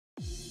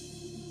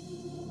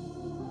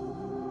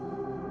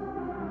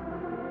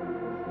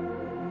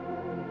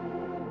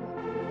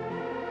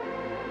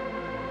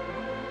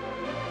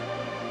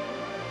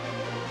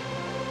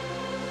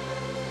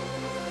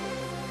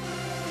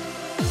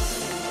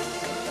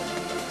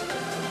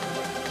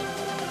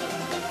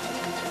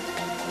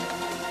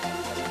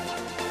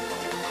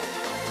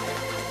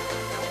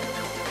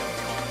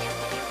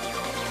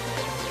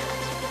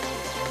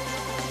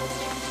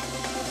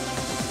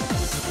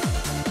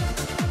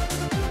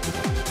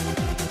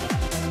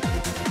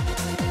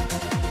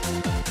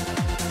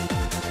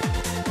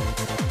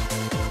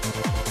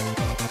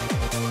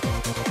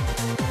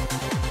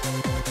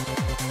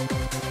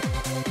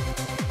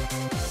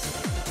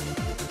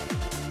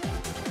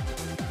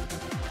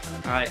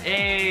Alright,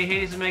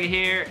 hey, Mayhemjach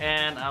here,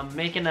 and I'm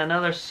making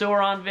another Sur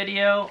Ron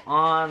video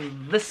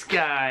on this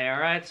guy,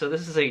 alright? So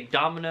this is a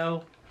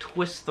Domino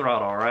twist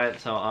throttle, alright?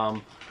 So,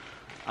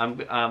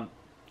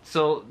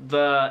 so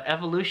the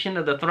evolution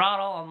of the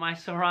throttle on my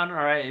Sur Ron,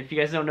 alright, if you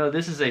guys don't know,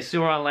 this is a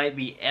Sur Ron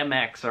Lightbeat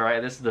MX,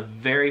 alright? This is the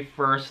very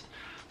first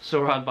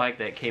Sur Ron bike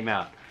that came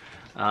out.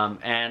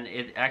 And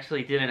it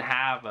actually didn't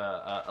have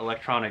a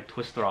electronic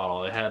twist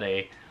throttle. It had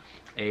a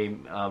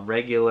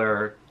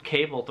regular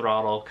cable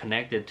throttle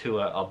connected to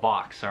a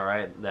box, all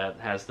right, that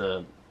has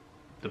the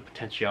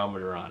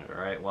potentiometer on it,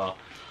 all right. Well,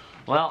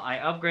 I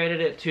upgraded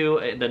it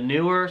to the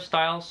newer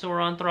style Sur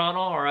Ron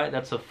throttle, all right.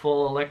 That's a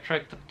full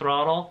electric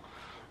throttle,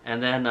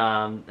 and then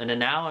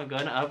now I'm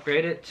going to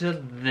upgrade it to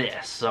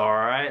this, all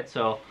right.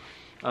 So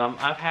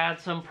I've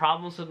had some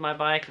problems with my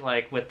bike,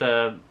 like with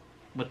the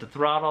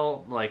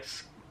throttle, like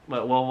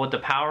with the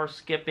power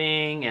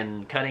skipping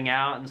and cutting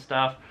out and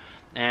stuff.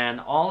 And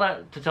all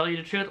that, to tell you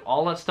the truth,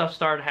 all that stuff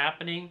started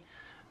happening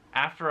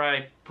after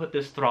I put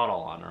this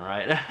throttle on,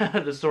 alright?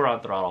 The Sur Ron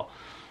throttle.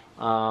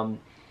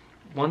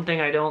 One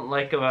thing I do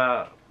like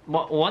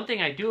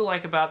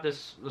about the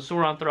Sur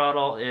Ron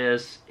throttle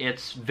is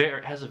it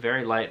has a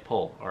very light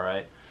pull,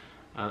 alright?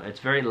 It's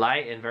very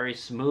light and very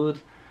smooth.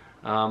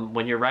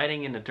 When you're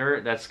riding in the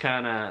dirt, that's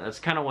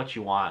kinda what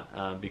you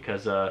want,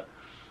 because you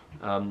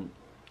don't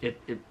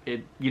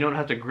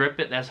have to grip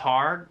it as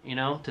hard, you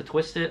know, to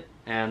twist it,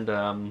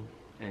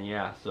 and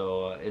yeah,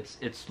 so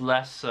it's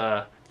less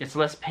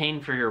pain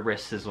for your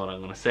wrists is what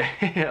I'm gonna say.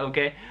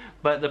 Okay,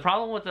 but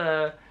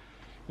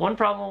one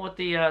problem with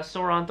the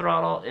Sur Ron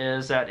throttle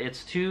is that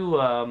it's too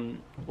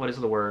what is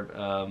the word?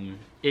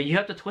 You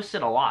have to twist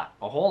it a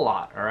whole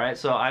lot. All right.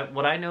 So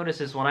what I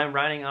notice is when I'm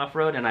riding off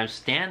road and I'm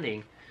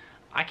standing,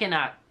 I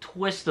cannot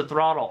twist the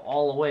throttle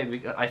all the way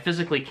because I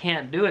physically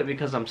can't do it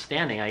because I'm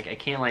standing. I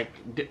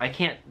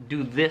can't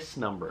do this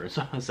number.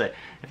 So I say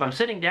if I'm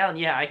sitting down,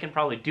 yeah, I can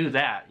probably do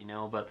that, you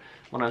know. But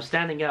when I'm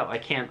standing up, I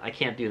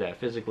can't do that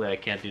physically. I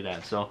can't do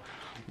that. So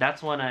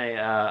that's when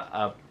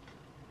a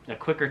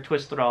quicker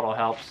twist throttle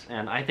helps,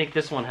 and I think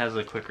this one has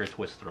a quicker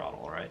twist throttle.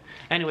 All right.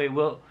 Anyway,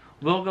 we'll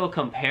go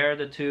compare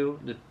the two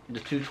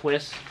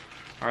twists.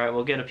 All right.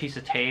 We'll get a piece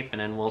of tape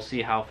and then we'll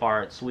see how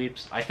far it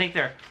sweeps.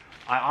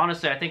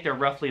 Honestly, I think they're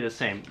roughly the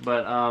same,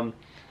 but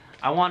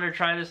I wanted to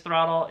try this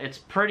throttle. It's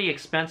pretty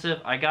expensive.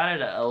 I got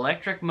it at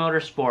Electric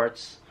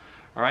Motorsports,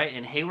 all right,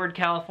 in Hayward,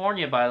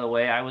 California, by the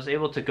way. I was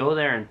able to go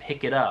there and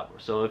pick it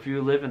up. So if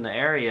you live in the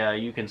area,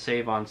 you can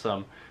save on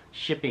some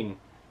shipping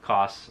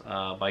costs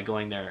by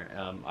going there.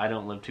 I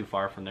don't live too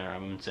far from there.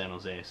 I'm in San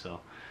Jose,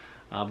 so.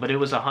 But it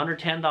was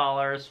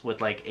 $110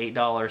 with like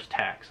 $8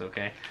 tax,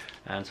 okay?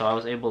 And so I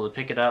was able to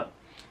pick it up.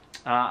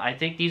 I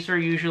think these are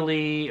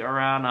usually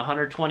around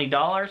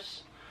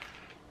 $120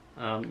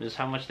 is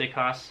how much they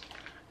cost.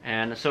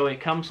 And so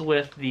it comes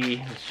with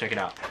let's check it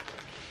out.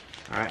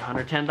 Alright,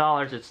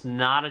 $110. It's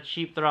not a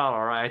cheap throttle,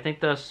 alright? I think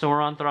the Sur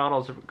Ron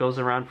throttle goes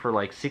around for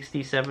like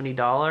 $60,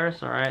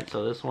 $70, alright?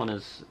 So this one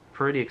is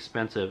pretty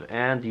expensive,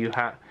 and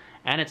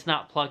it's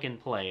not plug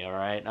and play,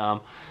 alright?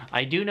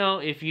 I do know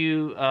if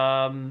you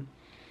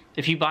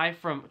buy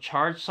from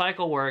Charge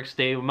Cycle Works,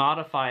 they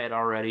modify it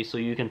already so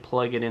you can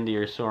plug it into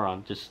your Sur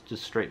Ron, just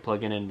straight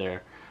plug it in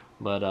there.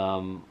 But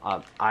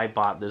I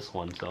bought this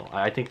one, so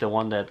I think the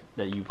one that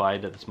you buy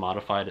that's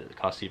modified, it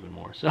costs even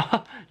more. So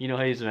you know,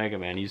 he's a Mega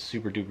Man, he's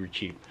super duper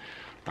cheap.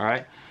 All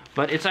right,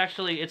 but it's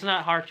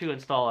not hard to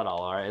install at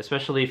all. All right,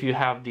 especially if you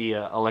have the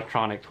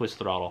electronic twist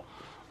throttle.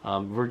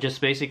 We're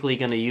just basically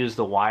going to use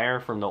the wire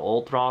from the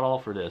old throttle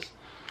for this.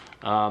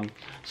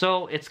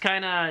 So it's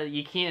kind of,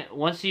 you can't,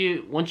 once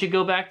you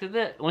go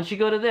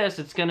to this,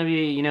 it's gonna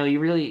be, you know,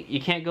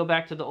 you can't go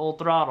back to the old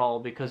throttle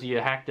because you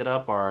hacked it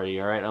up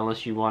already, all right,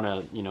 unless you want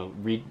to, you know,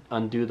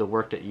 undo the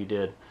work that you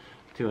did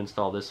to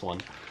install this one.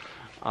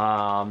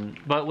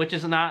 But which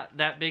is not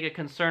that big a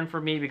concern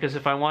for me, because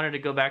if I wanted to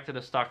go back to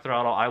the stock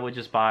throttle, I would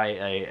just buy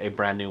a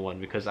brand new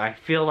one, because I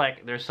feel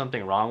like there's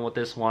something wrong with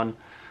this one.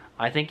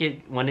 I think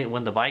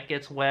when the bike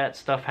gets wet,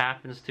 stuff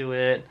happens to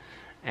it.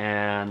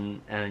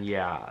 And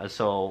yeah,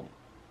 so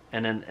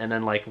and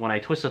then like when I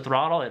twist the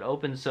throttle, it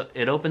opens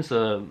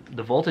the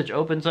voltage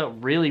opens up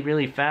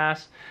really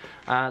fast.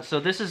 So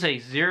this is a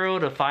 0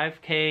 to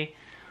 5K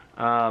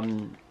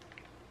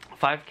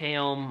 5K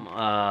ohm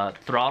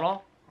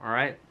throttle, all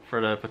right,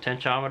 for the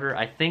potentiometer.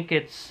 I think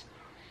it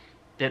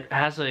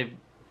has a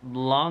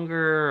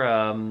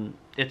longer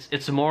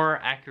it's more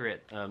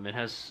accurate. It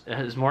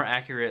is more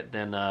accurate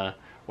than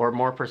or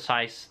more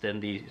precise than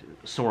the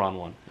Sur Ron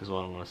one, is what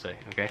I'm going to say,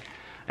 okay?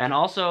 And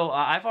also,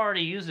 I've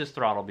already used this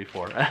throttle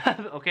before,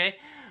 okay?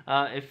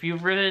 If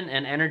you've ridden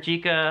an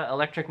Mayhemjach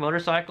electric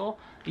motorcycle,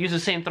 use the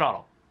same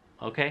throttle,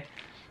 okay?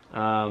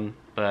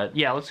 But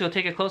yeah, let's go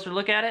take a closer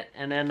look at it,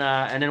 and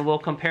then we'll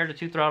compare the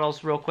two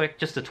throttles real quick,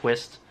 just a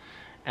twist,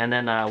 and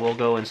then we'll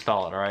go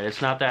install it, all right?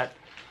 It's not that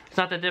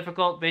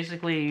difficult.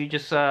 Basically, you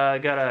just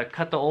gotta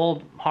cut the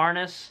old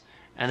harness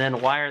and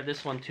then wire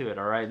this one to it,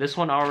 all right? This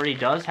one already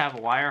does have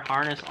a wire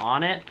harness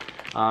on it.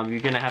 You're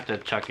gonna have to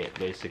chuck it,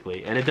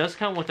 basically. And it does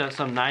come with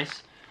some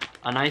nice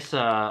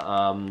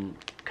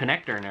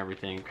connector and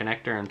everything,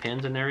 connector and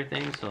pins and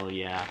everything. So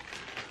yeah,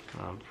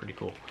 pretty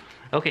cool.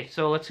 Okay,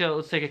 so let's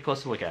take a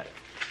closer look at it.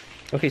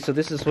 Okay, so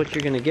this is what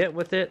you're gonna get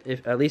with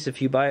it, at least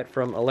if you buy it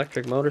from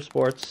Electric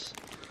Motorsports.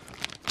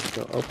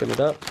 So open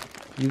it up.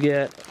 You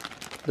get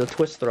the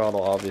twist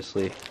throttle,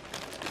 obviously. Okay.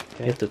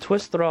 You get the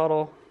twist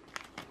throttle.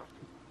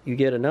 You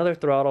get another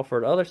throttle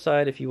for the other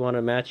side if you want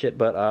to match it,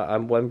 but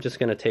I'm just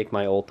gonna take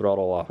my old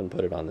throttle off and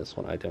put it on this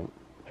one. I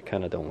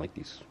kind of don't like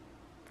these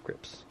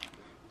grips.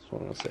 That's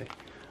what I'm gonna say.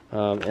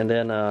 And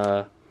then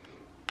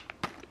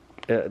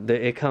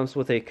it comes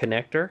with a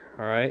connector.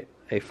 All right,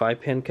 a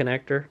 5-pin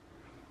connector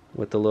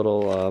with the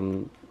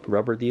little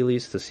rubber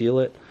dealies to seal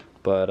it,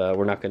 but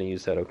we're not going to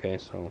use that, okay?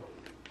 So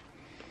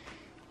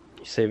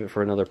you save it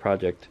for another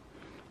project.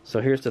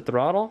 So here's the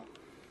throttle.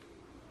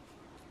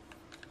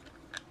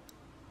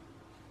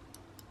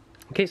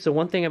 Okay, so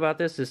one thing about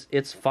this is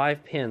it's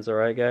 5 pins, all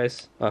right,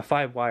 guys?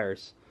 5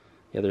 wires.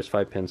 Yeah, there's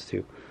 5 pins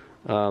too.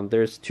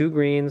 There's 2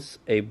 greens,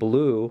 a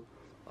blue,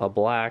 a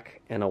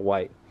black, and a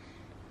white.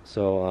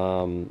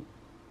 So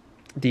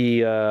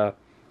the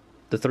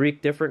 3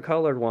 different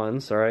colored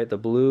ones, all right, the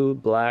blue,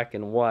 black,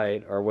 and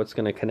white are what's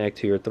going to connect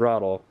to your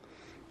throttle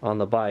on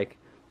the bike.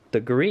 The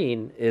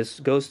green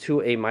goes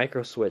to a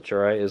micro switch, all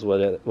right, is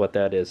what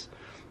that is.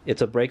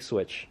 It's a brake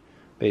switch,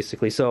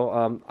 basically. So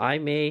I'm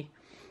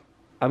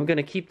going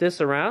to keep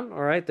this around,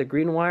 all right, the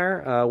green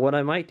wire. What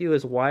I might do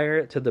is wire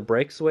it to the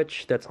brake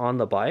switch that's on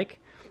the bike,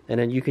 and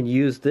then you can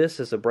use this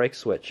as a brake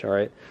switch, all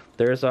right.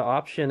 There's an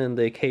option in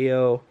the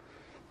KO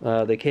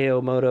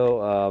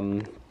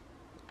Moto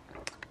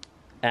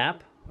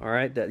app, all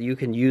right, that you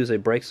can use a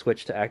brake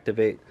switch to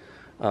activate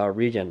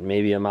regen.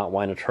 Maybe I might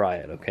want to try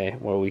it, okay?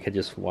 Or we could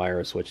just wire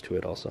a switch to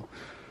it also.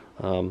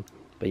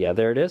 But yeah,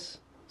 there it is.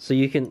 So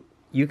you can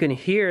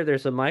hear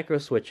there's a micro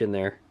switch in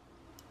there.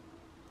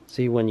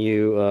 See, when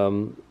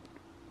you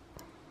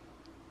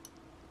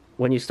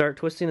start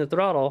twisting the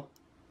throttle,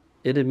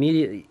 it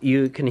immediately,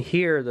 you can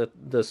hear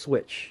the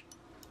switch.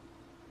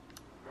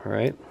 All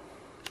right.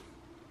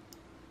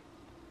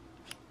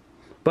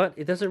 But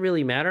it doesn't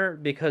really matter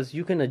because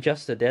you can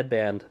adjust the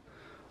deadband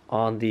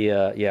on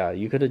the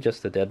you could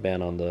adjust the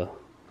deadband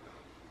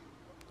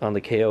on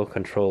the KO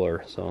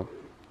controller. So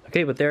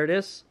okay, but there it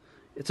is.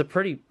 It's a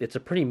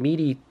pretty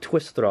meaty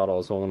twist throttle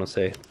is what I want to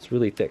say. It's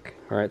really thick.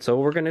 All right, so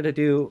what we're going to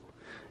do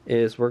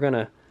is we're going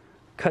to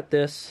cut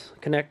this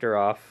connector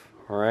off,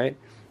 all right,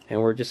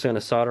 and we're just going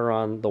to solder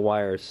on the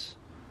wires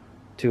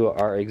to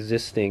our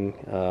existing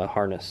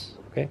harness.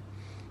 Okay.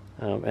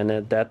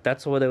 And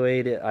that's what the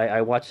way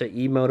I watched the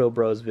Emoto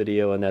Bros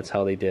video, and that's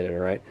how they did it, all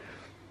right?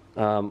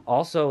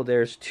 Also,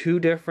 there's 2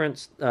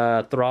 different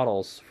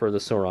throttles for the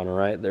Sur Ron, all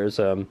right? There's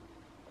an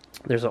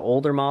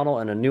older model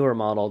and a newer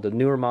model. The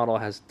newer model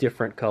has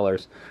different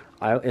colors.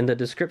 In the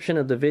description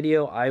of the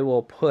video, I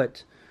will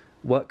put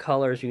what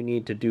colors you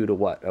need to do to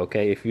what,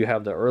 okay? If you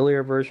have the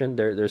earlier version,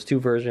 there's 2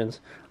 versions.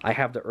 I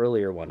have the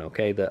earlier one,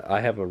 okay? I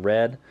have a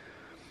red,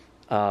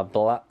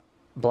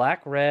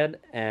 black, red,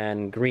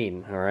 and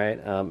green, all right?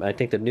 I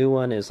think the new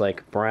one is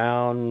like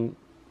brown,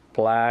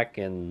 black,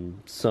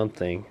 and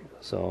something.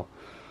 So,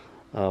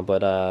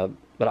 but I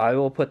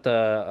will put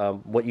the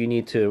what you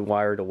need to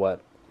wire to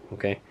what,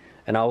 okay?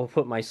 And I will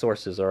put my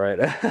sources, all right?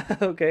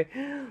 Okay,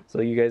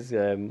 so you guys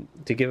to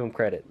give them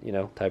credit, you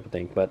know, type of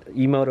thing. But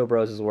Emoto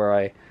Bros is where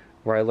I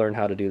learned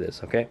how to do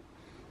this, okay?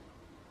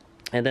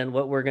 And then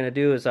what we're gonna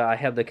do is I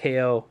have the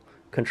KO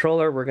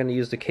controller. We're gonna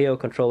use the KO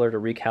controller to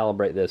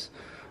recalibrate this.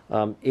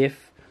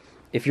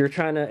 If you're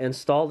trying to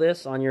install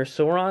this on your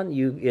Sur Ron,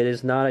 it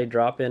is not a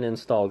drop-in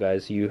install,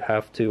 guys. You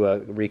have to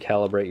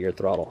recalibrate your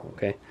throttle.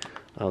 Okay,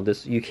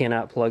 you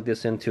cannot plug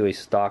this into a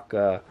stock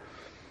Sur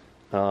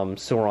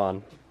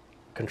Ron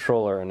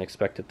controller and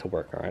expect it to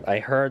work. All right. I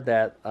heard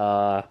that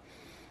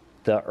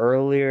the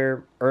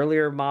earlier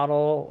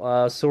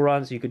model Sur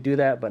Rons you could do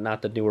that, but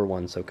not the newer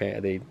ones.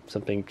 Okay,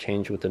 something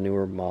changed with the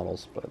newer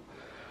models, but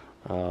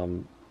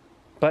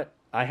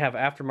I have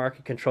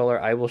aftermarket controller.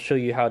 I will show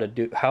you how to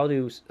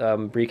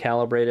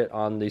recalibrate it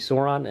on the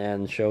Sur Ron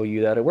and show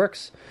you that it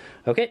works.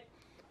 Okay,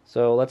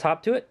 so let's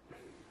hop to it.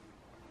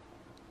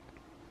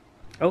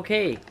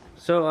 Okay,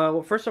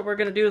 so first what we're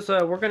gonna do is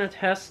we're gonna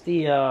test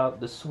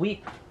the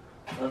sweep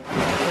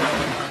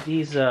of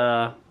these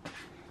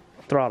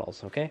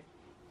throttles. Okay,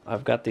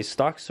 I've got the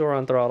stock Sur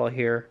Ron throttle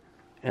here,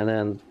 and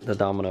then the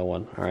Domino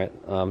one. All right.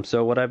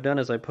 So what I've done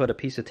is I put a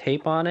piece of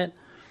tape on it.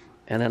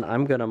 And then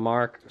I'm going to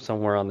mark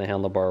somewhere on the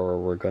handlebar where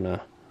we're going to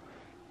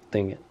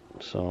thing it.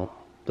 So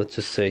let's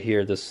just say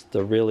here,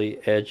 the really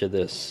edge of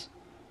this.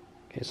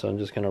 Okay, so I'm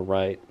just going to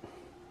write.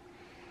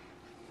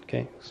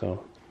 Okay,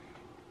 so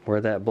where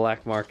that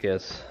black mark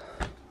is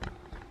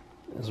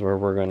where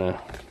we're going to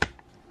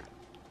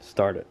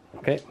start it.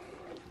 Okay,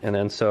 and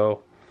then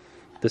so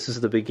this is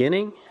the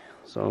beginning.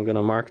 So I'm going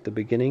to mark the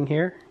beginning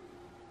here.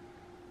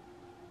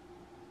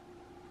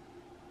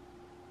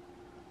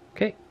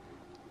 Okay,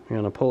 I'm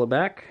going to pull it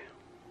back.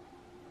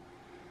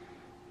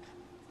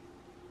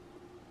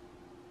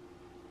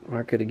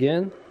 Mark it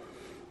again.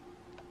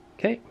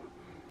 Okay,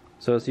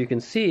 so as you can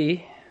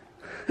see,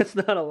 It's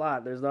not a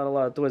lot. There's not a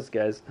lot of twist,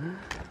 guys.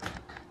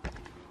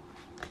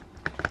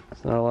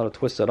 It's not a lot of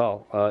twist at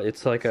all.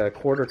 It's like a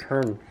quarter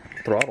turn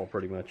throttle,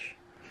 pretty much.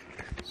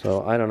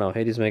 So I don't know.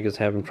 Hades Mega's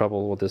having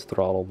trouble with this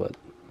throttle, but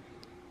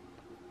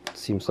it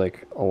seems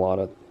like a lot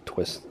of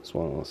twist is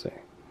what I want to say.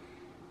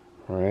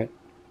 All right.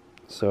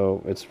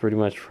 So it's pretty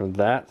much from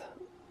that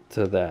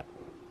to that,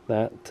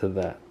 that to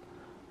that.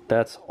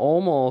 That's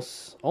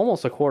almost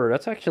a quarter.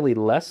 That's actually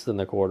less than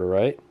a quarter,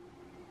 right?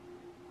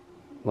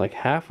 Like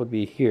half would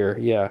be here,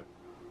 yeah.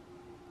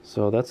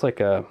 So that's like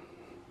a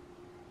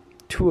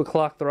 2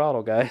 o'clock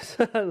throttle, guys.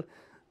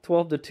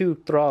 12 to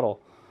 2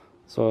 throttle.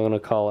 So I'm gonna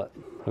call it,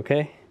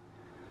 okay?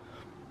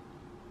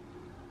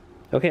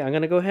 Okay, I'm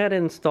gonna go ahead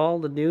and install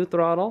the new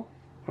throttle,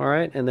 all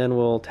right, and then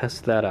we'll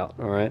test that out,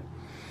 all right?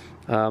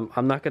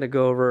 I'm not gonna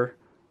go over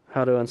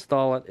how to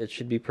install it. It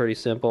should be pretty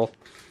simple.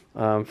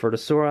 For the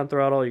Sur Ron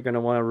throttle, you're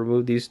gonna want to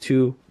remove these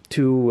two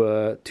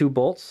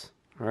bolts,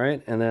 all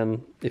right, and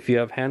then if you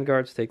have hand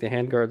guards, take the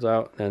hand guards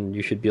out, and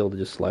you should be able to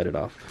just slide it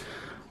off.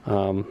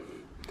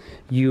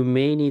 You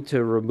may need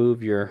to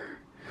remove your.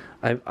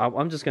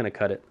 I'm just gonna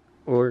cut it.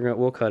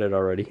 We'll cut it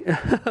already.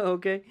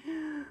 Okay.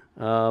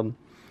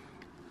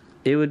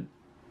 It would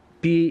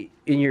be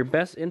in your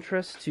best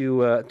interest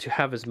to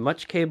have as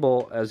much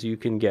cable as you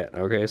can get.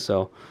 Okay,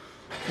 so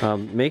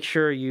make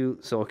sure you.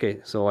 So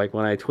like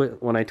when I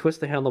twist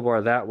the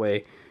handlebar that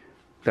way,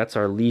 that's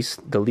the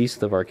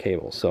least of our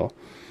cable. So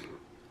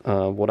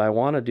what I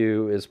want to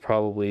do is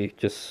probably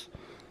just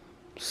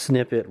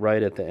snip it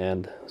right at the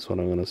end. That's what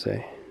I'm gonna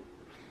say.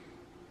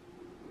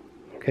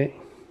 Okay,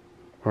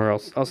 or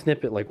I'll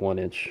snip it like 1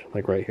 inch,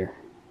 like right here.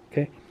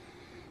 Okay,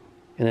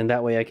 and then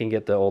that way I can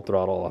get the old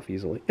throttle off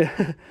easily.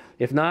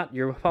 If not,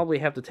 you'll probably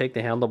have to take the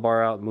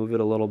handlebar out, move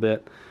it a little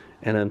bit,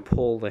 and then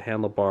pull the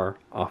handlebar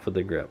off of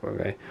the grip.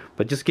 Okay,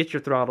 but just get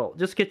your throttle,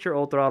 just get your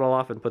old throttle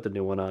off and put the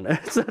new one on.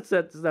 It's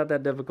not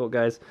that difficult,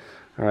 guys.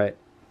 All right,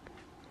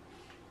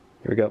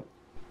 here we go.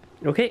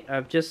 Okay,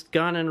 I've just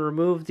gone and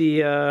removed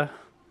the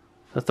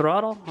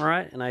throttle. All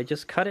right, and I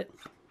just cut it.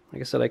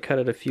 Like I said, I cut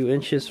it a few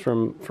inches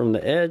from the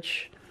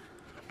edge.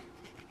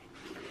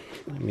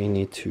 I may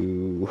need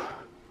to.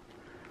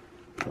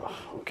 Oh,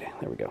 okay,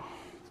 there we go.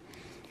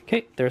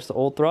 Okay, there's the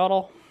old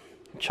throttle.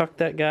 Chuck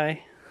that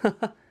guy.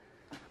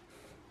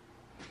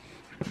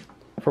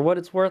 For what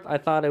it's worth, I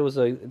thought it was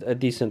a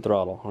decent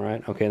throttle. All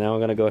right. Okay, now I'm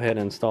gonna go ahead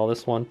and install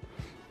this one,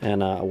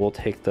 and we'll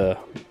take the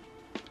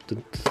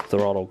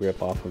throttle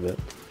grip off of it.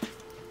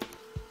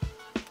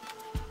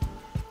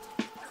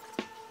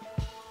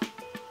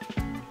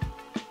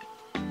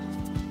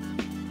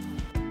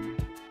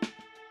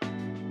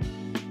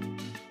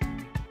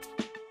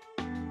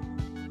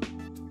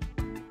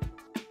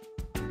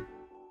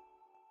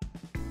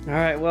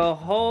 Alright, well,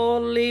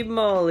 holy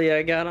moly,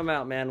 I got them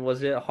out, man.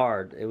 Was it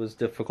hard? It was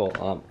difficult.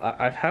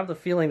 I have the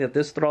feeling that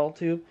this throttle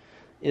tube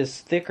is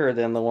thicker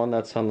than the one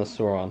that's on the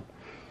Sur Ron.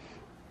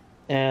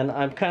 And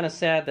I'm kind of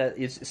sad that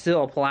it's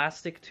still a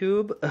plastic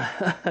tube.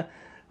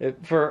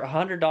 For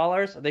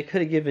 $100, they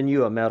could have given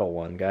you a metal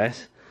one,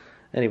 guys.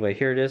 Anyway,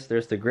 here it is.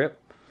 There's the grip.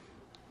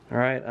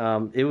 Alright,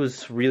 it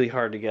was really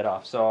hard to get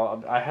off.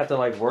 So I had to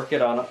like work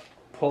it on,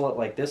 pull it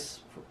like this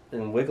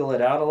and wiggle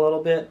it out a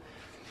little bit.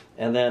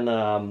 And then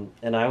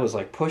and I was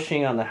like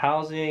pushing on the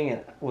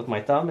housing with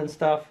my thumb and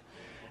stuff,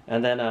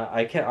 and then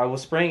I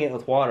was spraying it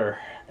with water,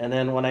 and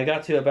then when I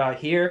got to about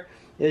here,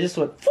 it just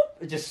went,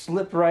 it just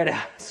slipped right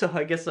out. So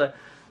I guess the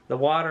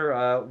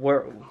water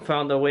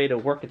found a way to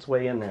work its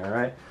way in there,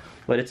 right?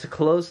 But it's a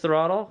closed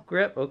throttle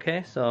grip,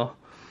 okay? So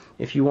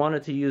if you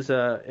wanted to use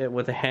it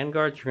with a hand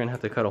guard, you're gonna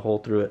have to cut a hole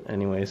through it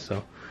anyway.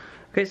 So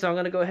okay, so I'm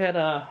gonna go ahead.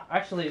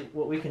 Actually,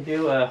 what we can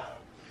do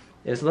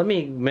is let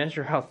me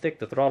measure how thick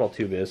the throttle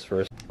tube is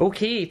first.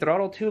 Okay,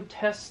 throttle tube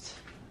test.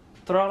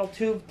 Throttle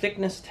tube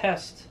thickness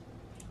test.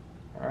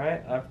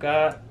 Alright, I've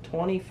got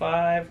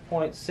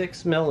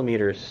 25.6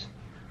 millimeters.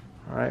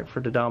 Alright, for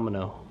the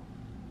Domino.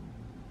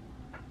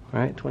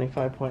 Alright,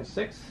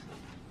 25.6.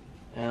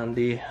 And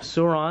the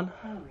Sur Ron.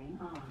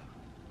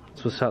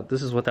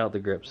 This is without the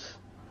grips.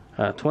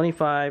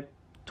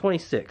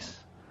 26.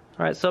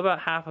 Alright, so about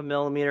half a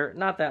millimeter.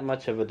 Not that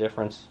much of a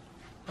difference.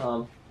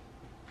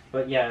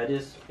 But yeah, it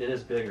is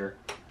bigger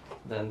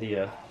than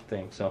the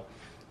thing. So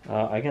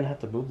I'm gonna have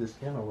to move this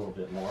in a little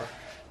bit more.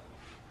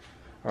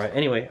 All right.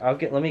 Anyway,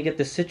 let me get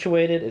this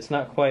situated. It's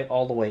not quite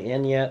all the way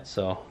in yet.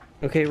 So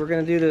okay, we're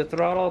gonna do the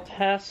throttle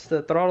test,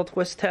 the throttle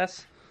twist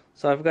test.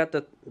 So I've got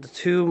the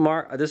two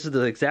mark. This is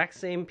the exact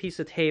same piece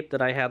of tape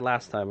that I had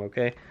last time.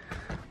 Okay,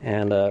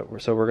 and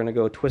so we're gonna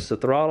go twist the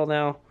throttle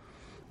now,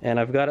 and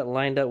I've got it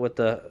lined up with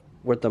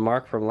the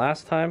mark from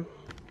last time.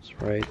 It's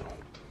right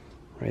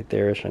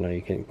there-ish. I know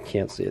you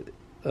can't see it.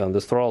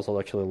 This throttle is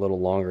actually a little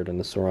longer than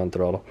the Sur Ron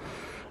throttle.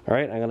 All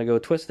right, I'm gonna go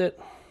twist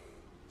it,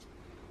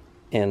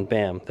 and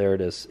bam, there it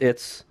is.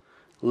 It's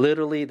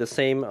literally the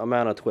same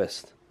amount of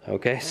twist.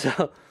 Okay,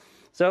 so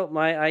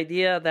my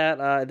idea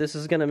that this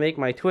is gonna make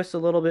my twist a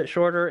little bit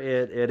shorter,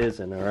 it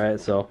isn't. All right,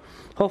 so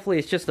hopefully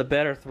it's just a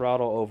better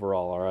throttle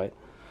overall. All right,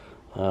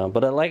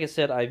 But like I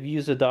said, I've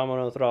used a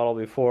Domino Throttle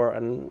before,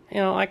 and you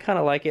know, I kind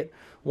of like it.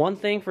 One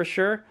thing for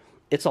sure,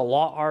 it's a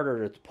lot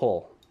harder to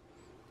pull.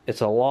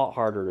 It's a lot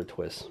harder to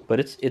twist, but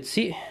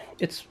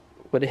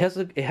but it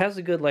has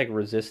a good like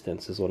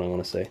resistance, is what I'm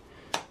gonna say.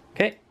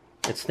 Okay,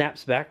 it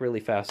snaps back really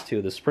fast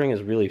too. The spring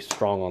is really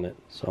strong on it.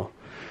 So,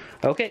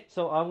 okay,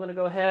 so I'm gonna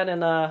go ahead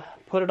and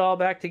put it all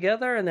back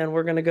together, and then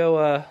we're gonna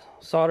go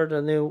solder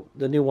the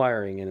new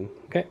wiring in.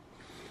 Okay.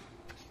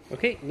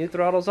 Okay, new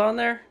throttle's on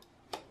there.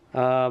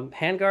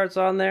 Handguard's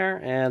on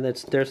there, and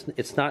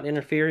it's not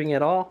interfering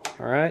at all.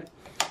 All right,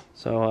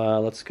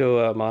 so let's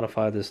go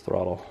modify this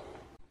throttle.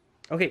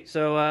 Okay,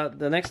 so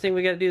the next thing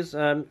we got to do is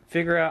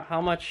figure out how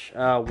much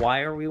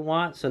wire we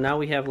want. So now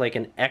we have like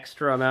an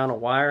extra amount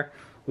of wire.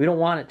 We don't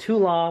want it too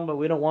long, but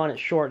we don't want it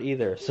short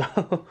either.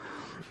 So,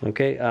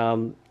 okay,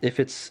 if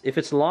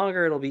it's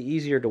longer, it'll be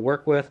easier to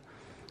work with.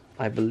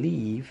 I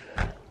believe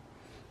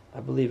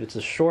it's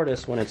the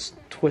shortest when it's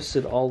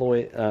twisted all the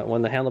way,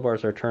 when the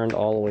handlebars are turned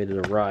all the way to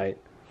the right.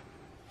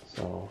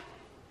 So,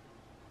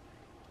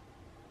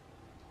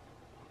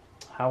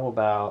 how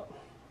about,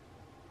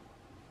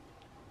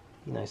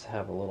 be nice to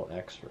have a little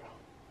extra.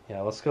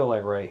 Yeah, let's go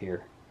like right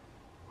here.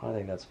 I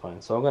think that's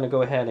fine. So I'm going to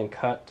go ahead and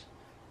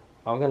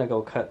I'm going to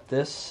go cut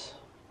this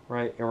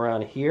right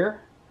around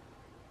here.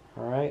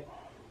 All right.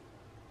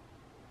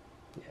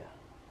 Yeah.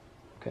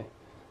 Okay.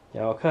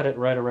 Yeah, I'll cut it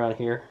right around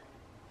here.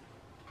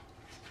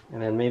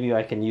 And then maybe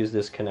I can use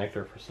this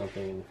connector for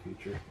something in the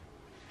future.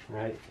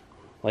 Right?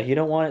 Like, you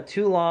don't want it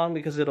too long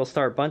because it'll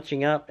start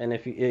bunching up, and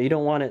if you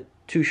don't want it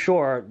too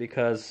short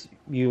because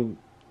you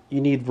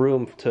need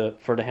room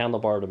for the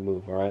handlebar to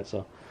move. All right,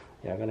 so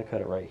yeah, I'm gonna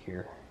cut it right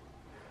here.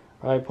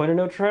 All right, point of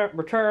no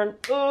return.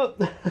 Oh,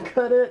 I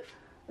cut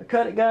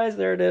it, guys.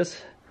 There it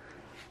is.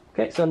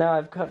 Okay, so now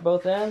I've cut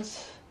both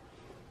ends,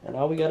 and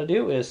all we got to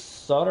do is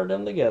solder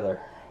them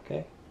together.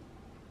 Okay,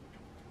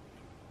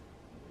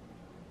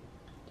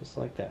 just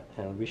like that,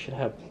 and we should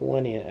have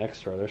plenty of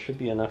extra. There should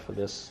be enough of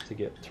this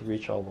to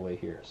reach all the way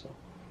here. So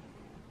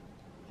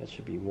that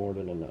should be more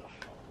than enough.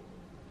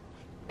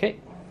 Okay.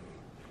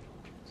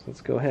 So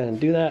let's go ahead and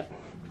do that,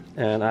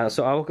 and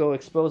so I'll go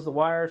expose the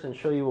wires and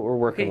show you what we're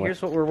working with.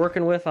 Here's what we're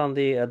working with on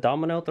the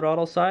Domino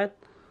Throttle side.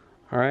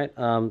 All right,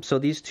 so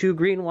these two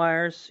green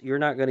wires you're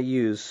not going to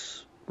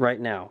use right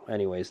now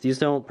anyways. These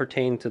don't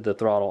pertain to the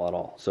throttle at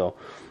all. So,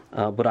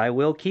 but I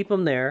will keep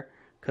them there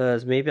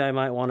because maybe I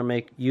might want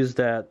to use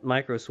that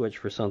micro switch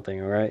for something.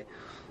 All right,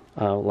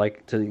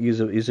 like to use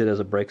it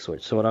as a brake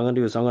switch. So what I'm going to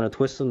do is I'm going to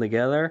twist them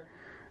together,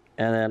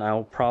 and then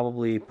I'll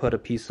probably put a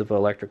piece of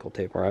electrical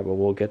tape, all right? But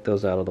we'll get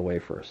those out of the way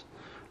first.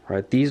 All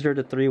right, these are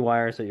the three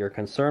wires that you're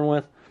concerned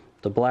with,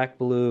 the black,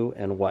 blue,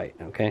 and white,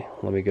 okay?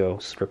 Let me go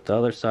strip the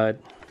other side.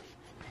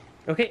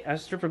 Okay, I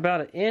stripped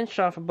about 1 inch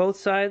off of both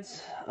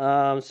sides.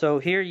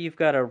 So here you've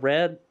got a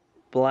red,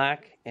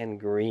 black, and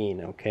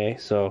green, okay?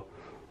 So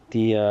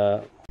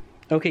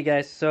okay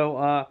guys,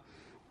 so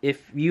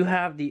if you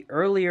have the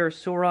earlier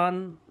Sur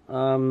Ron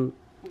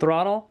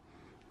throttle,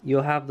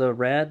 you'll have the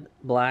red,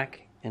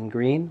 black, and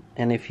green,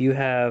 and if you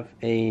have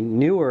a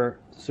newer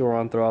Sur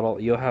Ron throttle,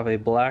 you'll have a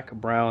black,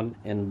 brown,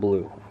 and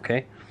blue.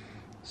 Okay,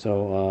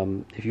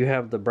 so if you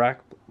have the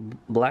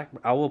black,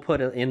 I will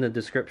put it in the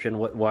description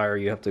what wire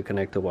you have to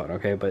connect to what.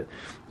 Okay, but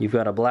you've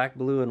got a black,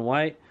 blue, and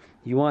white.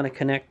 You want to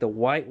connect the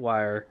white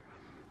wire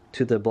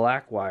to the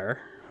black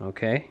wire,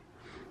 okay,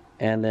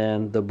 and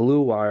then the blue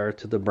wire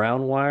to the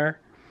brown wire,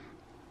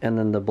 and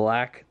then the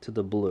black to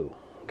the blue.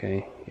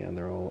 Okay, yeah,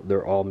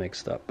 they're all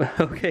mixed up.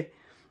 Okay.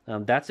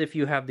 That's if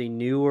you have the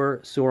newer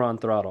Sur Ron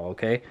throttle,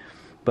 okay?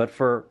 But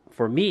for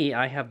me,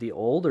 I have the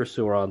older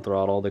Sur Ron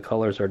throttle. The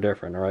colors are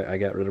different, all right? I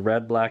got rid of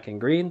red, black, and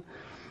green.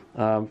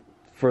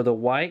 For the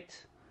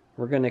white,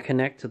 we're going to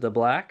connect to the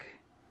black,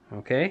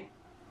 okay?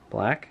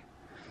 Black.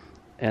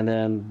 And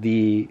then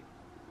the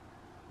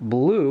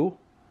blue,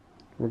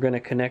 we're going to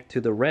connect to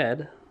the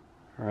red,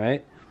 all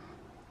right?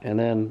 And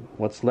then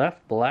what's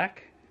left,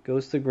 black,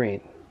 goes to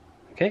green,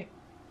 okay?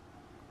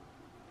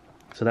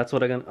 So that's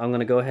what I'm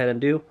going to go ahead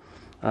and do.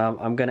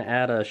 I'm going to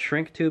add a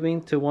shrink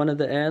tubing to one of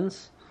the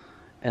ends,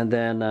 and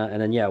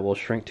then yeah, we'll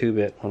shrink tube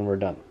it when we're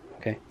done.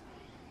 Okay.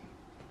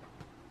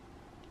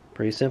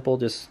 Pretty simple.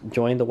 Just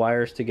join the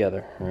wires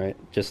together. All right,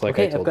 just like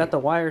I told you. I've got the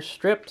wires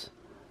stripped,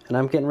 and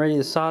I'm getting ready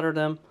to solder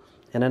them.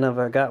 And then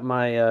I've got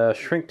my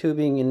shrink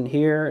tubing in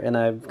here, and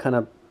I've kind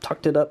of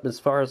tucked it up as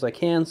far as I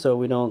can so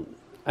we don't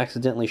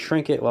accidentally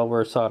shrink it while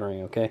we're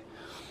soldering. Okay.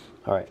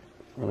 All right,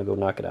 I'm gonna go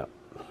knock it out.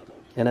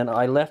 And then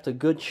I left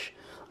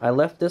I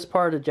left this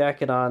part of the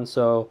jacket on,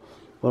 so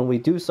when we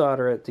do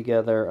solder it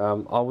together,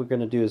 all we're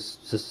going to do is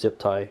just zip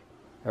tie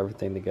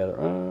everything together.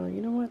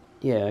 You know what?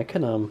 Yeah, I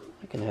can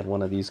add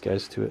one of these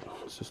guys to it.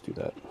 Let's just do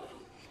that.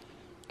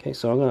 Okay,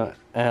 so I'm going to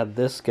add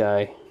this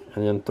guy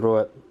and then throw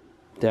it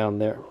down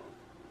there.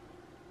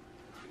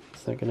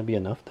 Is that going to be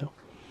enough, though?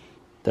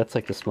 That's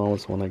like the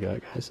smallest one I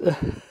got, guys.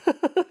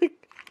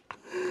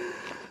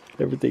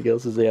 Everything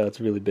else is, yeah, it's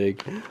really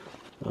big.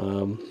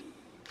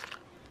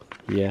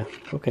 Yeah,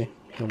 okay.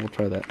 Yeah, we'll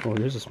try that. Oh,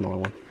 here's a smaller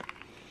one.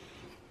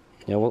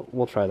 Yeah,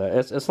 we'll try that.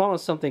 As long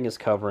as something is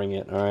covering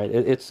it, all right?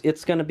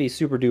 It's going to be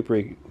super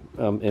duper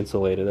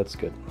insulated. That's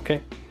good.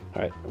 Okay?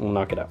 All right, we'll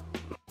knock it out.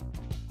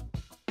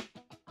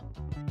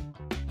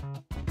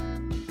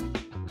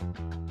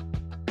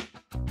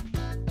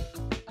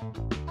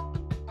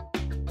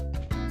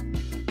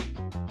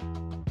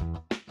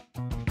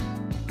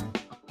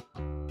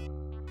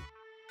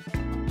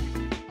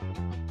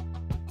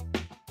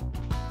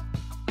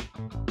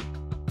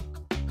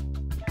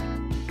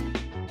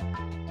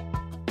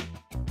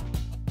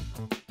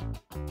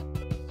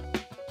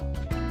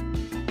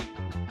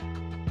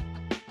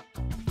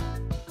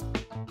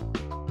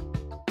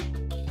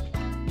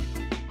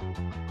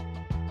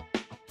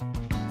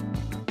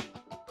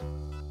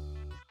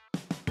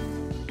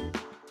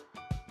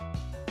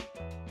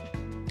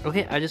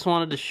 Okay, I just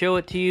wanted to show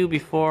it to you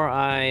before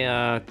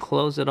I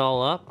close it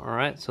all up. All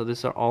right, so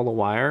these are all the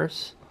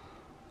wires.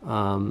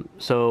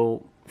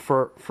 So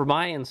for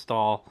my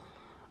install,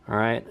 all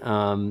right,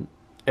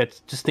 it's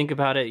just think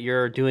about it.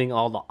 You're doing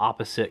all the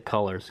opposite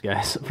colors,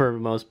 guys. For the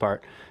most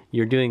part,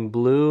 you're doing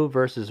blue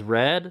versus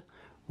red,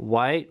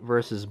 white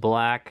versus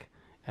black,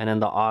 and then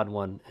the odd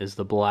one is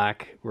the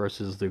black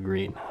versus the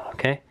green.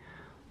 Okay,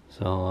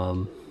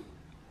 so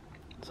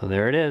so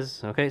there it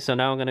is. Okay, so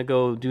now I'm gonna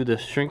go do the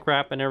shrink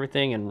wrap and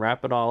everything and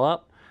wrap it all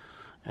up,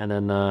 and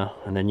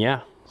then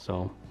yeah,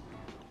 so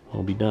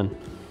we'll be done.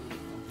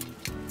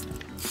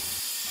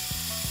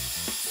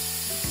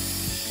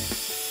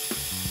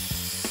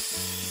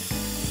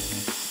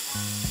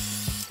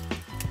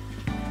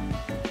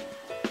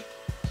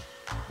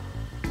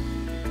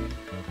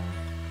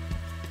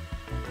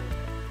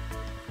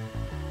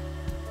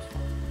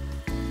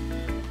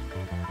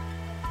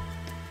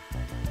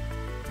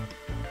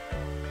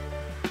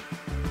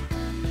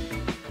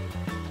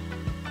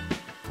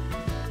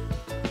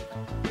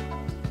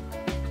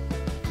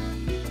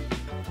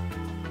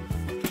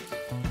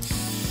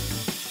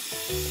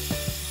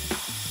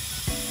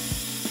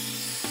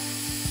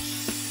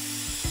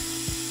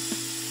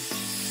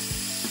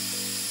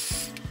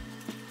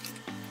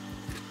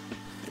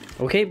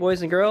 Okay,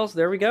 boys and girls,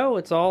 there we go.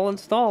 It's all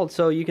installed.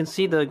 So you can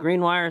see the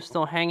green wire is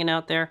still hanging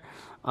out there.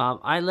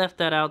 I left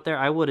that out there.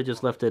 I would have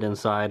just left it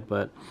inside,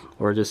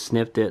 or just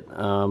snipped it.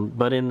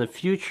 But in the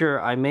future,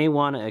 I may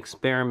want to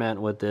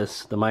experiment with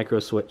this, the micro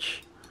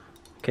switch.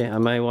 Okay, I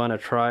may want to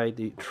try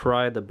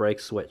the brake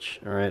switch.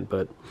 All right,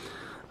 but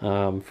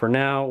for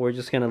now, we're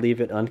just gonna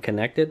leave it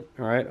unconnected.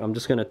 All right, I'm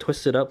just gonna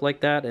twist it up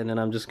like that, and then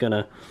I'm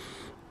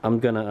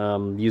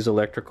gonna use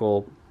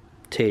electrical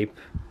tape.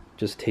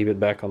 Just tape it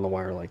back on the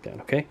wire like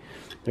that. Okay,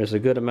 there's a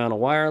good amount of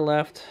wire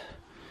left.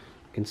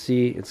 You can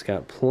see it's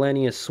got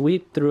plenty of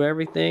sweep through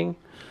everything.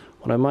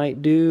 What I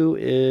might do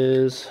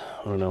is,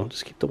 I don't know,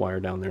 just keep the wire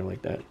down there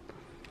like that.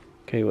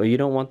 Okay, well, you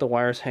don't want the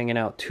wires hanging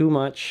out too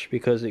much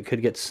because it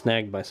could get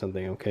snagged by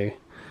something. Okay,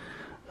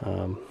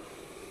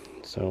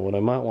 so what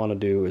I might want to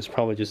do is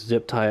probably just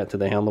zip tie it to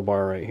the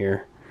handlebar right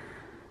here,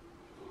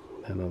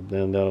 and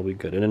then that'll be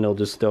good. And then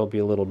there'll be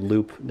a little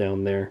loop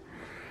down there.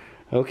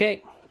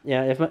 Okay.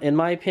 Yeah, in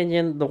my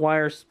opinion, the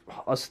wire's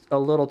a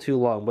little too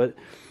long, but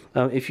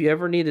if you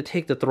ever need to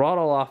take the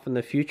throttle off in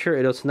the future,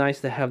 it's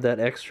nice to have that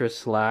extra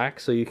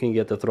slack so you can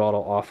get the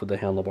throttle off of the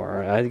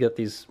handlebar. I got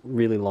these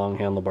really long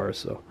handlebars,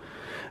 so.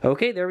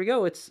 Okay, there we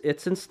go. It's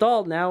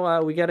installed.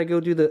 Now we got to go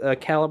do the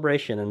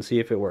calibration and see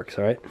if it works,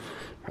 all right?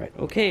 All right,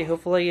 okay,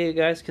 hopefully you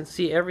guys can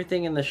see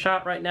everything in the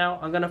shop right now.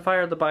 I'm going to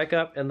fire the bike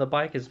up, and the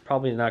bike is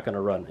probably not going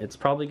to run. It's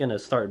probably going to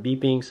start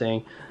beeping,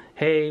 saying,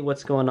 hey,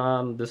 what's going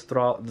on? The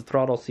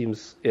throttle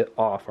seems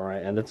off, all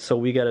right? And so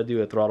we got to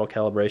do a throttle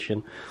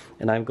calibration,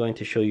 and I'm going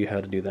to show you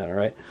how to do that, all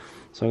right?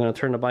 So I'm going to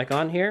turn the bike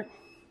on here.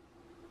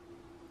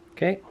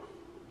 Okay,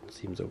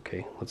 seems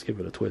okay. Let's give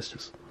it a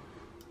twist.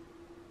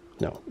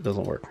 No, it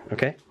doesn't work.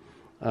 Okay,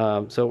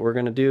 so what we're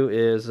going to do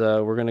is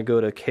we're going to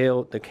go to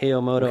the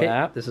KO Moto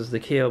app. This is the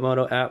KO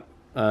Moto app.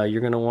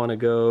 You're going to want to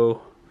go.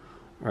 All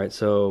right,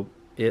 so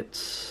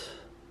it's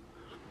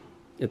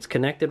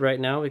connected right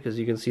now because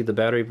you can see the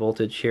battery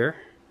voltage here.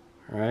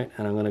 All right,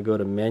 and I'm going to go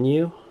to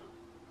menu,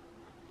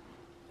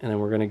 and then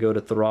we're going to go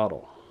to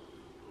throttle.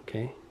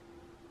 Okay,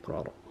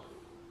 throttle.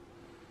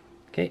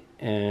 Okay,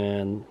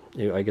 and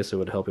I guess it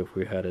would help if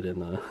we had it in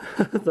the,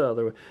 the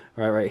other way.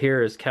 All right, right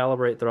here is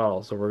calibrate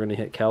throttle. So we're going to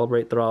hit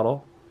calibrate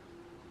throttle.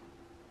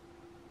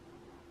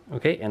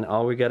 Okay, and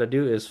all we got to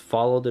do is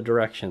follow the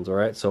directions. All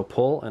right, so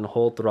pull and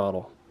hold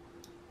throttle.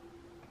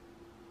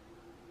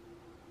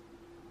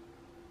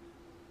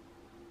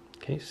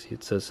 Okay, see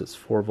it says it's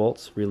 4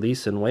 volts.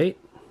 Release and wait.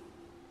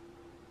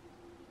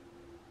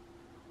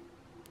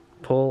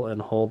 Pull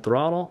and hold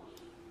throttle.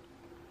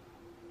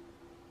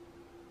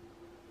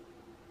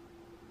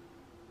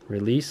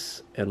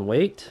 Release and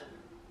wait.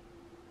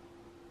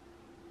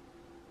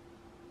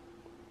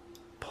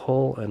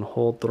 Pull and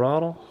hold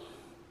throttle.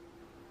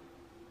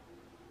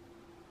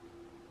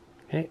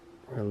 Okay,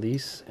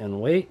 release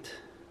and wait.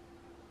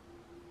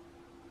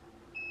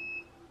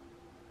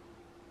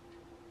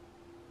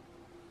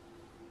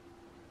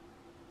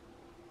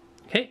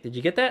 Okay, did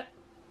you get that?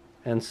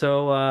 And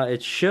so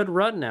it should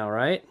run now,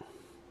 right?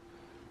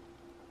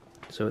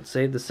 So it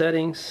saved the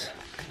settings.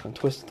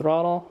 Untwist the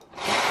throttle.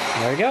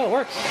 And there you go, it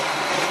works.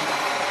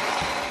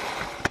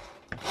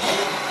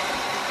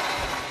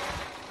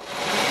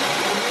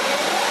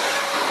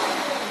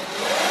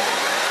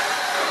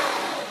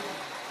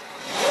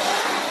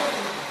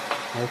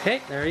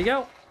 Okay, there you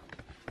go.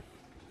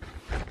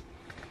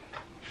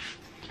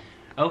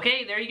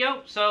 Okay, there you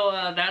go.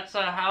 So that's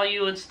how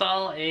you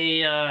install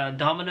a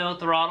Domino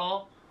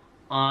Throttle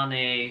on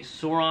a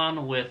Sur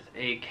Ron with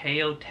a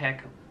KO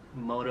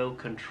Moto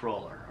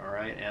controller, all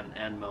right,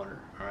 and motor,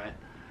 all right.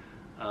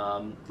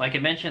 Like I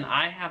mentioned,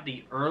 I have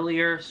the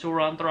earlier Sur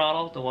Ron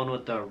throttle, the one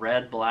with the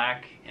red,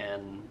 black,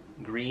 and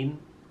green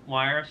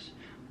wires.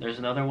 There's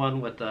another one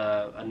with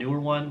a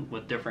newer one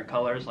with different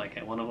colors, like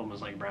one of them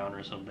was like brown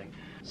or something.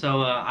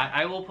 So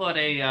I will put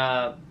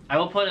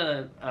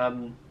the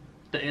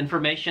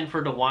information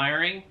for the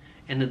wiring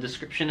in the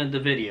description of the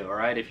video, all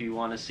right, if you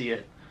want to see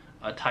it,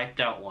 a typed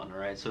out one, all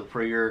right. So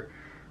for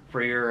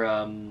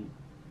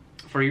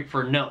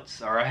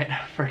notes, all right,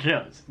 for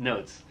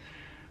notes,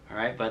 all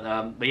right. But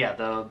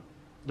yeah,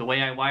 the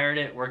way I wired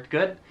it worked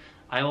good.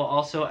 I will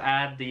also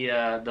add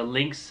the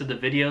links to the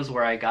videos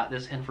where I got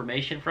this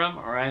information from,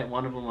 all right.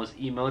 One of them was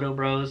Emoto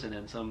Bros, and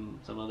then some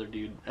other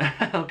dude,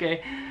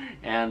 okay,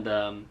 and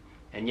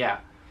yeah,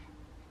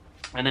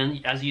 and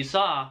then as you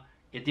saw,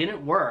 it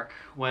didn't work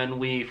when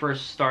we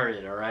first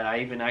started, all right. I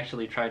even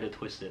actually tried to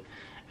twist it,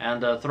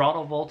 and the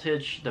throttle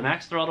voltage, the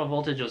max throttle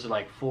voltage was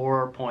like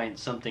 4 point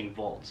something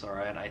volts, all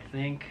right. I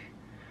think,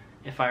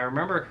 if I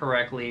remember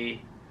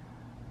correctly,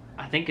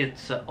 I think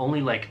it's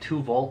only like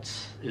 2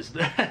 volts is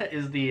the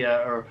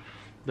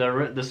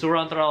the Sur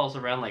Ron throttle is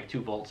around like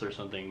 2 volts or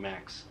something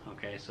max.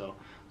 Okay, so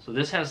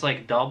this has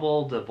like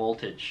double the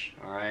voltage.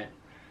 All right,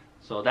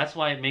 so that's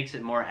why it makes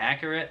it more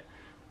accurate.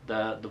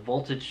 The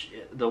voltage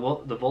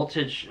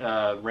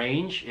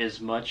range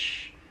is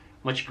much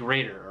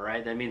greater. All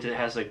right, that means it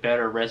has like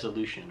better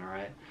resolution. All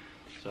right.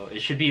 So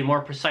it should be a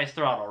more precise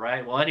throttle,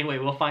 right? Well, anyway,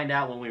 we'll find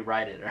out when we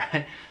ride it,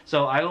 right?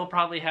 So I will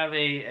probably have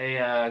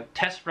a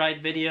test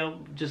ride video.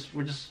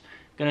 We're just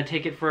gonna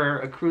take it for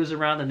a cruise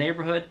around the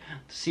neighborhood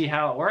to see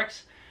how it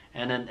works,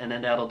 and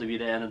then that'll be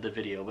the end of the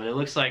video. But it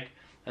looks like,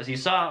 as you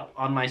saw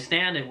on my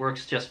stand, it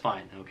works just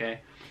fine,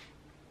 okay?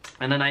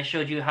 And then I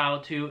showed you how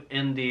to,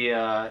 in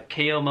the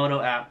KO Moto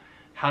app,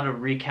 how to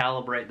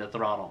recalibrate the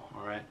throttle,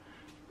 all right?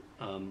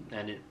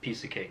 And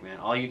piece of cake, man.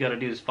 All you gotta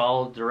do is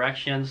follow the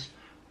directions.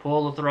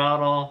 Pull the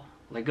throttle,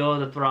 let go of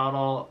the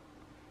throttle,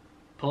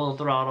 pull the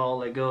throttle,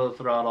 let go of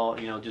the throttle,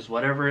 you know, just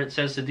whatever it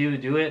says to do,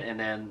 do it, and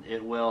then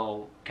it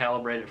will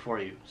calibrate it for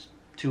you. It's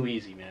too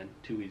easy, man,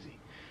 too easy.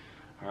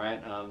 All right,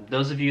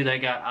 those of you that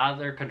got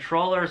other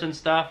controllers and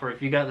stuff, or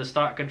if you got the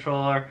stock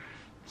controller,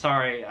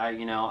 sorry, I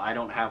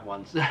don't have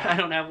one. I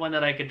don't have one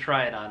that I could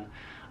try it on.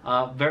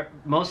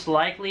 Most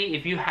likely,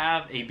 if you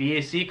have a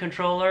BAC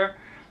controller,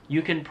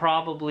 you can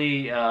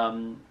probably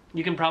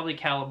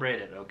calibrate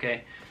it,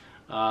 okay?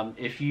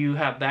 If you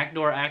have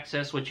backdoor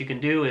access, what you can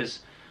do is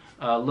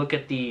look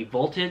at the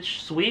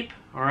voltage sweep.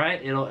 All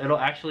right, it'll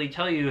actually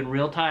tell you in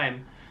real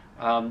time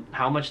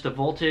how much the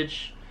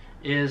voltage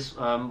is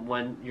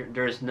when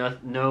there's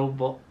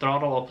no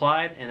throttle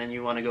applied, and then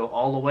you want to go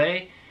all the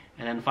way,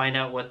 and then find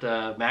out what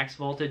the max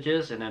voltage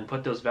is, and then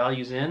put those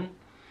values in.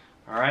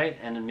 All right,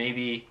 and then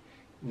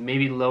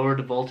maybe lower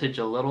the voltage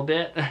a little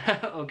bit.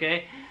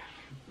 Okay.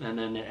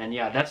 And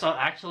yeah, that's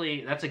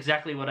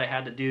exactly what I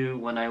had to do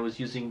when I was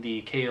using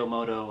the KO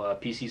Moto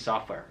PC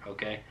software,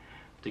 okay,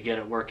 to get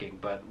it working.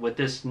 But with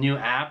this new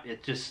app,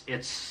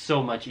 it's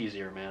so much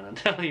easier, man. I'm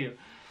telling you,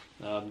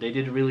 they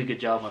did a really good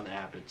job on the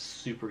app. It's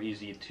super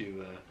easy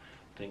to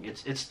think.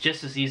 It's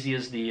just as easy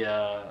as the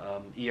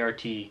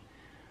ERT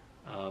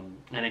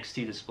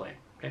NXT display.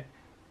 Okay.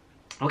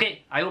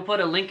 Okay, I will put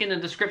a link in the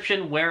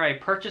description where I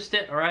purchased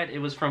it. All right, it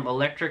was from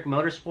Electric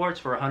Motorsports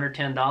for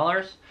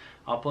 $110.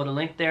 I'll put a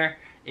link there.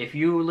 If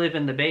you live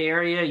in the Bay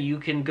Area, you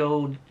can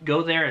go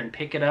there and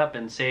pick it up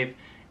and save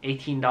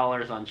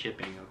 $18 on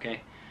shipping.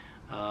 Okay,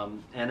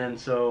 and then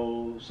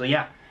so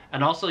yeah,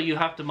 and also you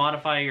have to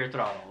modify your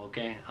throttle.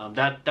 Okay,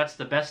 that's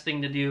the best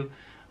thing to do.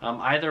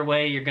 Either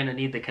way, you're gonna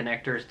need the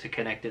connectors to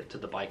connect it to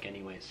the bike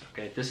anyways.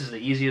 Okay, this is the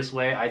easiest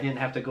way. I didn't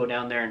have to go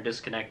down there and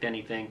disconnect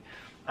anything.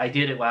 I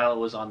did it while it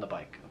was on the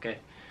bike. Okay,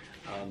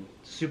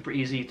 super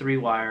easy, 3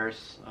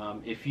 wires.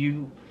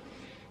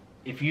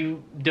 If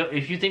you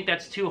think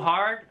that's too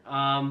hard,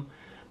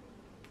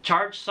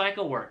 Charge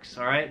Cycle works.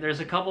 All right,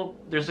 there's a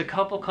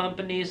couple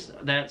companies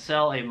that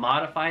sell a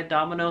modified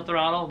Domino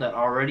throttle that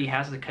already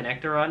has the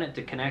connector on it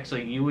to connect. So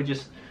you would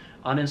just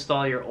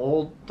uninstall your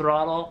old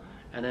throttle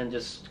and then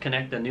just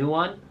connect the new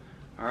one.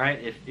 All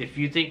right, if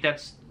you think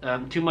that's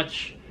too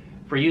much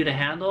for you to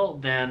handle,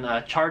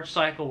 then Charge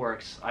Cycle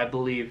works, I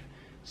believe,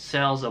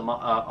 sells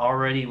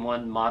already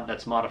one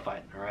that's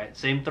modified. All right,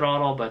 same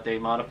throttle, but they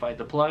modified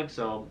the plug,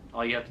 so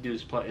all you have to do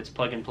is it's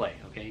plug and play.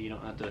 Okay, you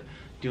don't have to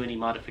do any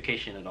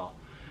modification at all.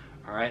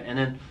 All right, and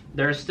then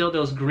there's still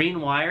those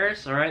green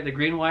wires. All right, the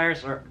green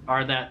wires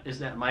is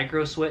that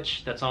micro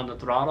switch that's on the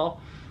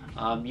throttle.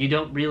 You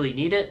don't really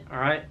need it, all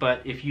right?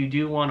 But if you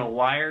do want to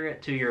wire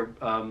it to your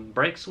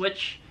brake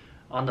switch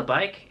on the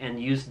bike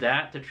and use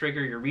that to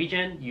trigger your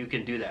regen, you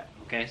can do that,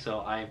 okay? So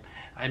I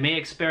may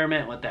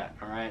experiment with that,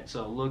 all right?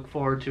 So look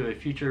forward to a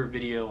future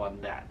video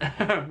on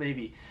that,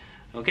 maybe,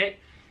 okay?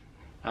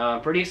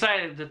 Pretty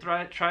excited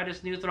to try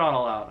this new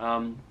throttle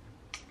out.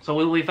 So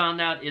what we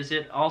found out is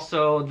it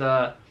also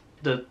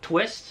the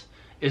twist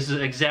is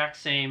the exact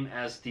same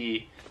as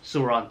the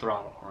Sur Ron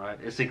throttle, right?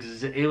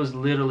 It was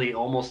literally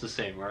almost the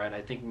same, right?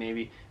 I think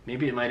maybe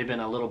it might have been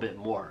a little bit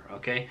more,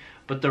 okay?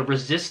 But the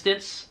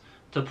resistance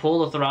to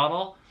pull the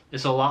throttle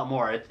is a lot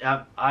more.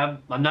 I'm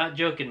not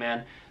joking,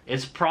 man.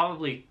 It's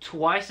probably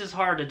twice as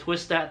hard to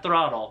twist that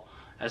throttle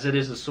as it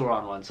is the Sur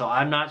Ron one. So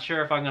I'm not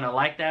sure if I'm gonna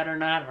like that or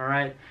not, all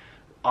right?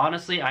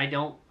 Honestly, I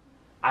don't.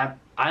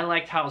 I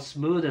liked how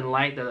smooth and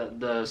light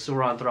the Sur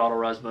Ron throttle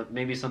was, but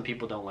maybe some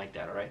people don't like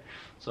that, all right?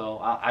 So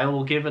I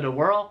will give it a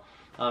whirl.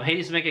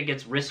 Hades Mega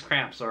gets wrist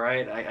cramps, all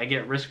right? I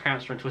get wrist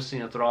cramps from twisting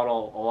the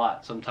throttle a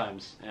lot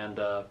sometimes, and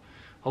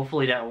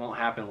hopefully that won't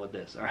happen with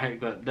this, all right?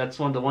 But that's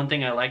the one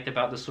thing I liked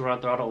about the Sur Ron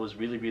throttle was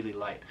really, really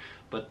light,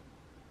 but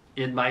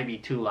it might be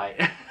too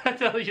light. I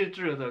tell you the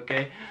truth,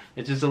 okay?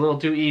 It's just a little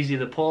too easy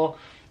to pull,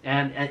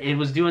 and it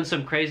was doing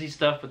some crazy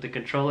stuff with the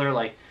controller,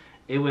 like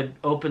it would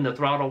open the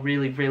throttle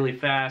really, really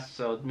fast.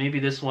 So maybe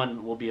this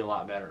one will be a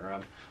lot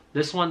better.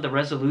 This one, the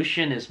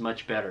resolution is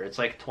much better. It's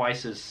like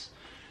twice as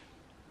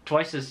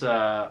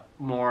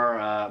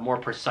more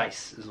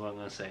precise is what I'm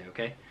gonna say.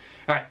 Okay.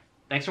 All right.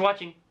 Thanks for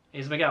watching.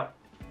 Mayhemjach out.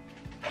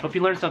 Hope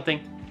you learned something.